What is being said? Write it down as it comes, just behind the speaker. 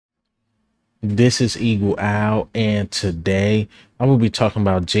This is Eagle Owl, and today I will be talking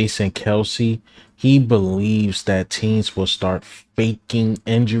about Jason Kelce. He believes that teams will start faking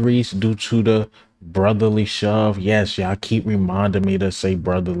injuries due to the brotherly shove. Yes, y'all keep reminding me to say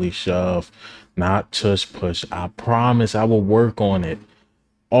brotherly shove, not tush push. I promise I will work on it.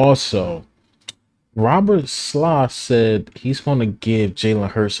 Also, Robert Sloth said he's going to give Jalen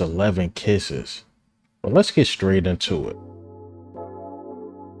Hurts 11 kisses. But let's get straight into it.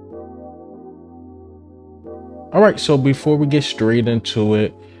 All right, so before we get straight into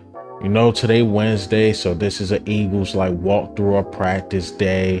it, today Wednesday, so this is an Eagles like walkthrough or practice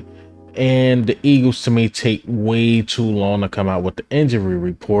day. And the Eagles to me take way too long to come out with the injury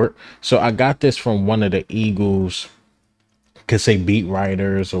report. So I got this from one of the Eagles, could say beat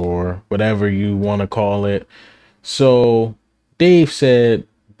writers or whatever you want to call it. So Dave said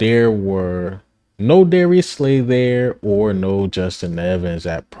there were no Darius Slay there or no Justin Evans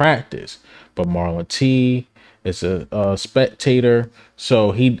at practice, but Marlon T is a spectator.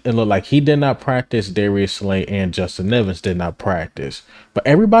 So it looked like he did not practice. Darius Slay and Justin Evans did not practice, but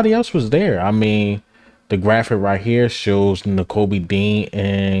everybody else was there. I mean, the graphic right here shows Nakobe Dean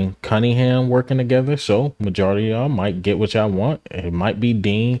and Cunningham working together. So majority of y'all might get what y'all want. It might be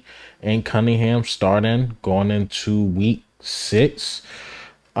Dean and Cunningham starting going into week 6.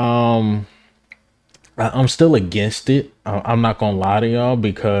 I'm still against it. I'm not gonna lie to y'all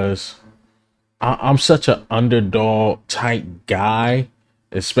because I'm such an underdog type guy,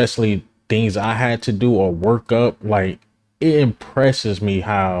 especially things I had to do or work up. Like, it impresses me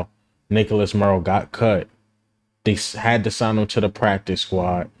how Nicholas Morrow got cut. They had to sign him to the practice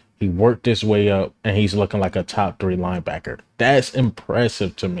squad. He worked his way up and he's looking like a top 3 linebacker. That's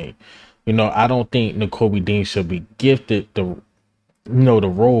impressive to me. I don't think Nakobe Dean should be gifted the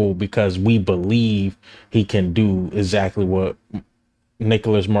role because we believe he can do exactly what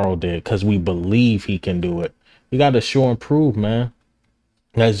Nicholas Morrow did, because we believe he can do it. You got to show and prove, man.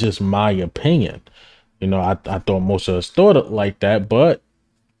 That's just my opinion. I thought most of us thought it like that, but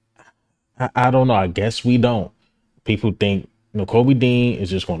I don't know. I guess we don't. People think Nakobe Dean is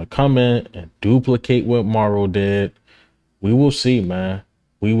just going to come in and duplicate what Morrow did. We will see, man.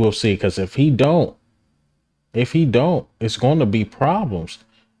 We will see. Because if he don't, it's going to be problems.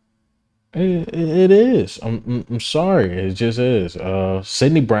 It is. I'm sorry. It just is.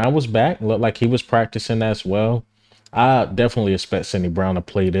 Sidney Brown was back. Looked like he was practicing as well. I definitely expect Sidney Brown to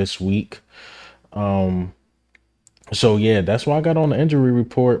play this week. So yeah, that's why I got on the injury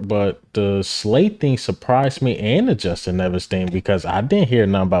report. But the Slate thing surprised me, and the Justin Evans thing, because I didn't hear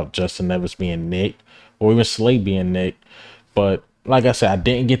nothing about Justin Evans being nicked or even Slate being nicked. But like I said, I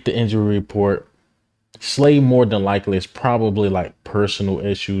didn't get the injury report. Slay more than likely is probably like personal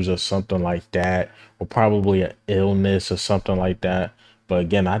issues or something like that, or probably an illness or something like that. But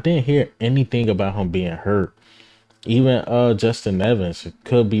again, I didn't hear anything about him being hurt. Even Justin Evans, it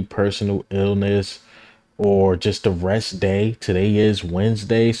could be personal illness or just a rest day. Today is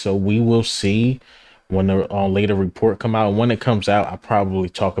Wednesday, so we will see when the later report come out. When it comes out, I'll probably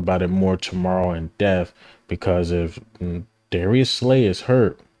talk about it more tomorrow in depth, because if Darius Slay is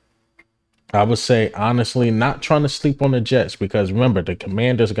hurt, I would say, honestly, not trying to sleep on the Jets, because remember, the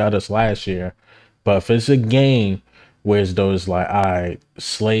Commanders got us last year. But if it's a game where it's those like, all right,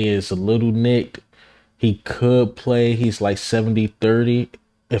 Slay is a little nicked, he could play, he's like 70-30.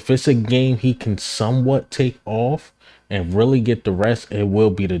 If it's a game he can somewhat take off and really get the rest, it will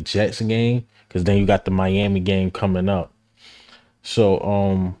be the Jets game, because then you got the Miami game coming up.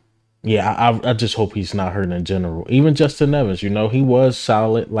 So, yeah, I just hope he's not hurt in general. Even Justin Evans, he was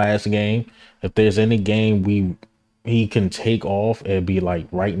solid last game. If there's any game he can take off, it'd be like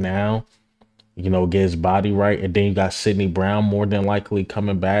right now, get his body right. And then you got Sidney Brown more than likely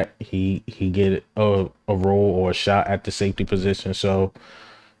coming back. He get a role or a shot at the safety position. So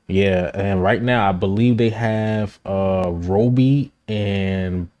yeah, and right now I believe they have Roby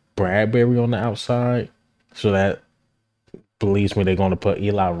and Bradbury on the outside. So that believes me they're going to put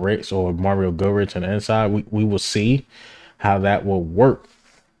Eli Ricks or Mario Goodrich on the inside. We will see how that will work.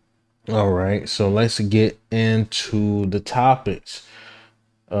 All right, so let's get into the topics.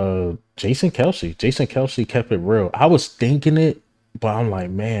 Jason Kelce kept it real. I was thinking it, but I'm like,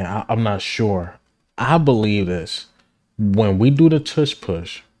 man, I'm not sure. I believe this. When we do the tush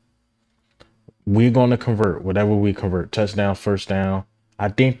push, we're going to convert whatever we convert, touchdown, first down. I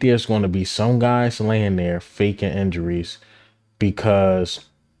think there's going to be some guys laying there faking injuries because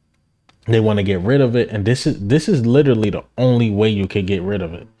they want to get rid of it. And this is literally the only way you can get rid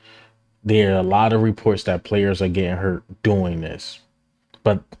of it. There are a lot of reports that players are getting hurt doing this,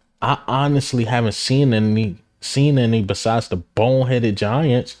 but I honestly haven't seen seen any besides the boneheaded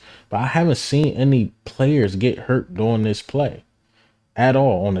Giants, but I haven't seen any players get hurt during this play at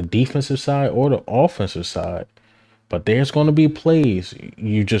all on the defensive side or the offensive side. But there's going to be plays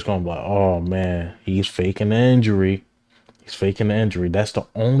you just going to be like, oh man, he's faking the injury. He's faking the injury. That's the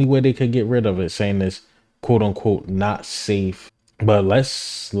only way they could get rid of it, saying this quote unquote not safe. But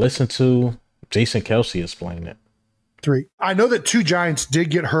let's listen to Jason Kelce explain it. 3. I know that 2 Giants did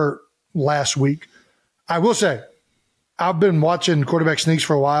get hurt last week. I will say, I've been watching quarterback sneaks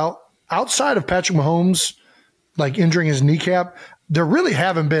for a while. Outside of Patrick Mahomes, like injuring his kneecap, there really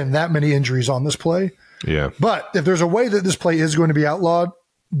haven't been that many injuries on this play. Yeah. But if there's a way that this play is going to be outlawed,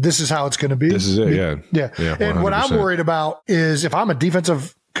 this is how it's going to be. This is it, yeah. Yeah. And what I'm worried about is if I'm a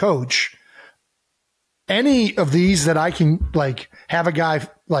defensive coach, any of these that I can like have a guy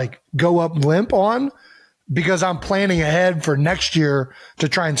like go up limp on because I'm planning ahead for next year to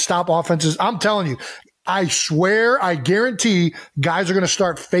try and stop offenses. I'm telling you, I swear, I guarantee guys are going to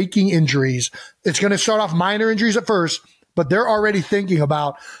start faking injuries. It's going to start off minor injuries at first, but they're already thinking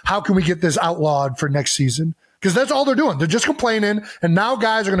about how can we get this outlawed for next season? Because that's all they're doing. They're just complaining. And now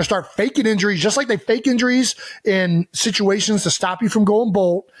guys are going to start faking injuries, just like they fake injuries in situations to stop you from going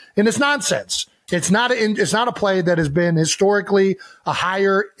bolt. And it's nonsense. It's not a play that has been historically a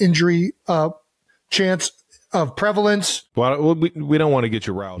higher injury chance of prevalence. Well, we don't want to get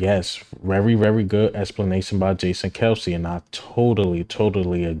you riled. Yes, very, very good explanation by Jason Kelce. And I totally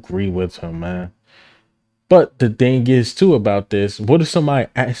agree with him, man. But the thing is, too, about this, what if somebody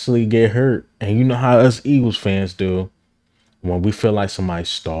actually get hurt? And you know how us Eagles fans do. When we feel like somebody's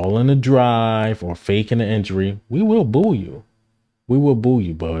stalling a drive or faking an injury, we will boo you. We will boo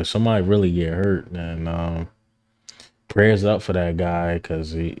you, but if somebody really get hurt, then prayers up for that guy.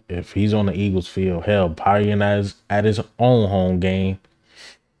 Because if he's on the Eagles field, hell, probably at his own home game,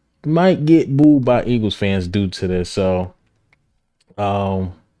 might get booed by Eagles fans due to this. So,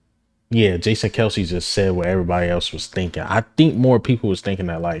 yeah, Jason Kelce just said what everybody else was thinking. I think more people was thinking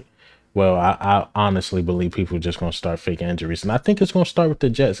that, like, well, I honestly believe people are just going to start faking injuries. And I think it's going to start with the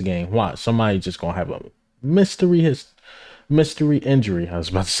Jets game. Watch, somebody just going to have a mystery injury. I was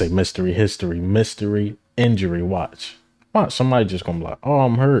about to say mystery injury. Watch, somebody just going to be like, oh,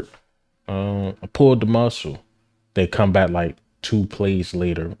 I'm hurt. I pulled the muscle. They come back like 2 plays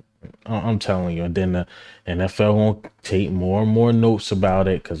later. I'm telling you. And then the NFL going to take more and more notes about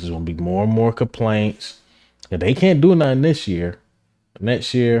it because there's going to be more and more complaints. And they can't do nothing this year.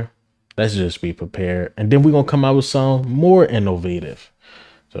 Next year, let's just be prepared. And then we're going to come out with something more innovative.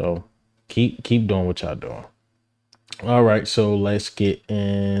 So keep doing what y'all doing. All right, so let's get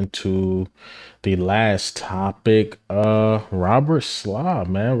into the last topic. Robert Saleh,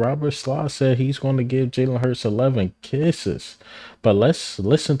 man. Robert Saleh said he's going to give Jalen Hurts 11 kisses. But let's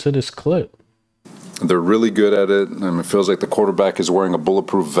listen to this clip. They're really good at it. I mean, it feels like the quarterback is wearing a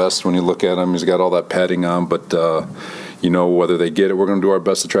bulletproof vest when you look at him. He's got all that padding on. But, whether they get it, we're going to do our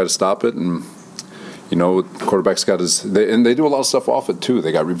best to try to stop it. And, quarterback's got they do a lot of stuff off it, too.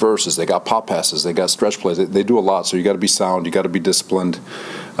 They got reverses. They got pop passes. They got stretch plays. They do a lot. So you got to be sound. You got to be disciplined.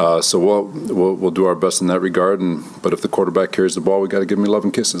 So we'll do our best in that regard. But if the quarterback carries the ball, we got to give him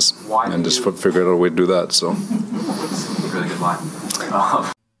 11 kisses. And just figure out a way to do that. So. Really good line.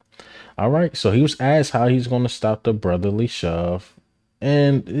 All right, so he was asked how he's going to stop the brotherly shove,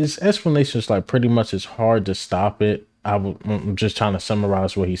 and his explanation is like pretty much it's hard to stop it. I'm just trying to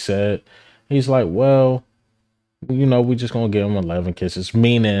summarize what he said. He's like, well, we're just going to give him 11 kisses,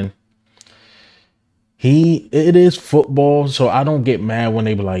 meaning it is football, so I don't get mad when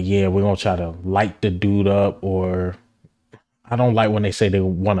they be like, yeah, we're going to try to light the dude up, or I don't like when they say they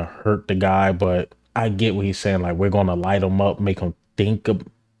want to hurt the guy, but I get what he's saying. Like, we're going to light him up, make him think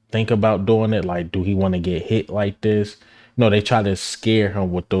about doing it. Like, do he want to get hit like this? No, they try to scare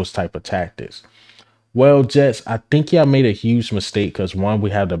him with those type of tactics. Well, Jets, I think y'all made a huge mistake because, one, we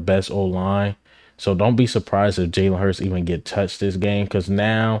have the best O-line. So don't be surprised if Jalen Hurts even get touched this game, because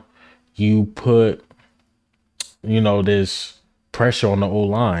now you put, this pressure on the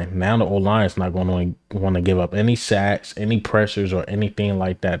O-line. Now the O-line is not going to want to give up any sacks, any pressures, or anything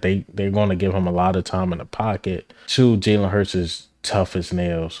like that. They're going to give him a lot of time in the pocket. Two, Jalen Hurts is tough as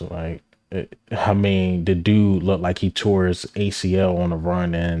nails. Like, the dude looked like he tore his ACL on a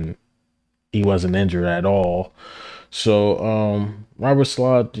run and he wasn't injured at all. So, Robert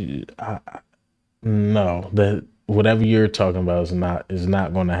Saleh, no, whatever you're talking about is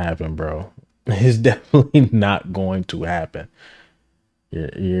not going to happen, bro. It's definitely not going to happen.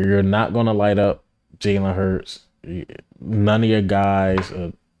 You're not going to light up Jalen Hurts. None of your guys.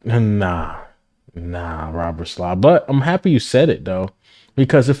 Nah, Robert Saleh. But I'm happy you said it, though,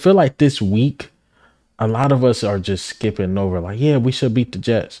 because I feel like this week, a lot of us are just skipping over, like, yeah, we should beat the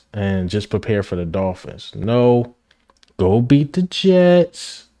Jets and just prepare for the Dolphins. No, go beat the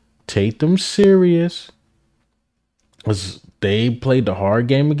Jets. Take them serious. They played the hard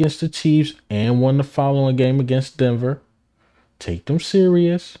game against the Chiefs and won the following game against Denver. Take them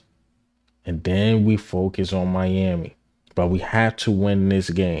serious. And then we focus on Miami. But we have to win this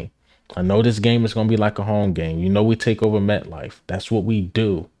game. I know this game is going to be like a home game. You know we take over MetLife. That's what we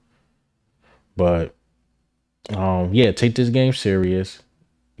do. But, yeah, take this game serious.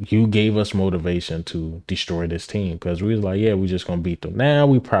 You gave us motivation to destroy this team because we was like, yeah, we're just going to beat them. Now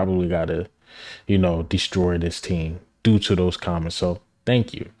we probably got to, destroy this team due to those comments. So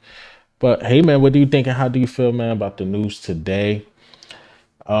thank you. But hey, man, what do you think and how do you feel, man, about the news today?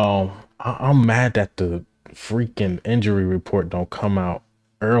 I'm mad that the freaking injury report don't come out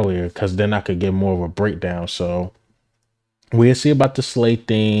earlier because then I could get more of a breakdown. So we'll see about the Slate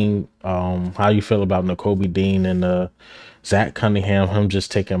thing. How you feel about Nakobe Dean and Zach Cunningham, him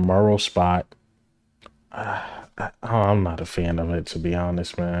just taking Murrow's spot. I'm not a fan of it, to be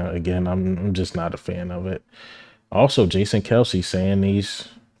honest, man. Again, I'm just not a fan of it. Also, Jason Kelce saying these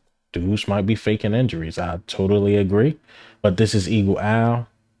dudes might be faking injuries. I totally agree. But this is Eagle Al.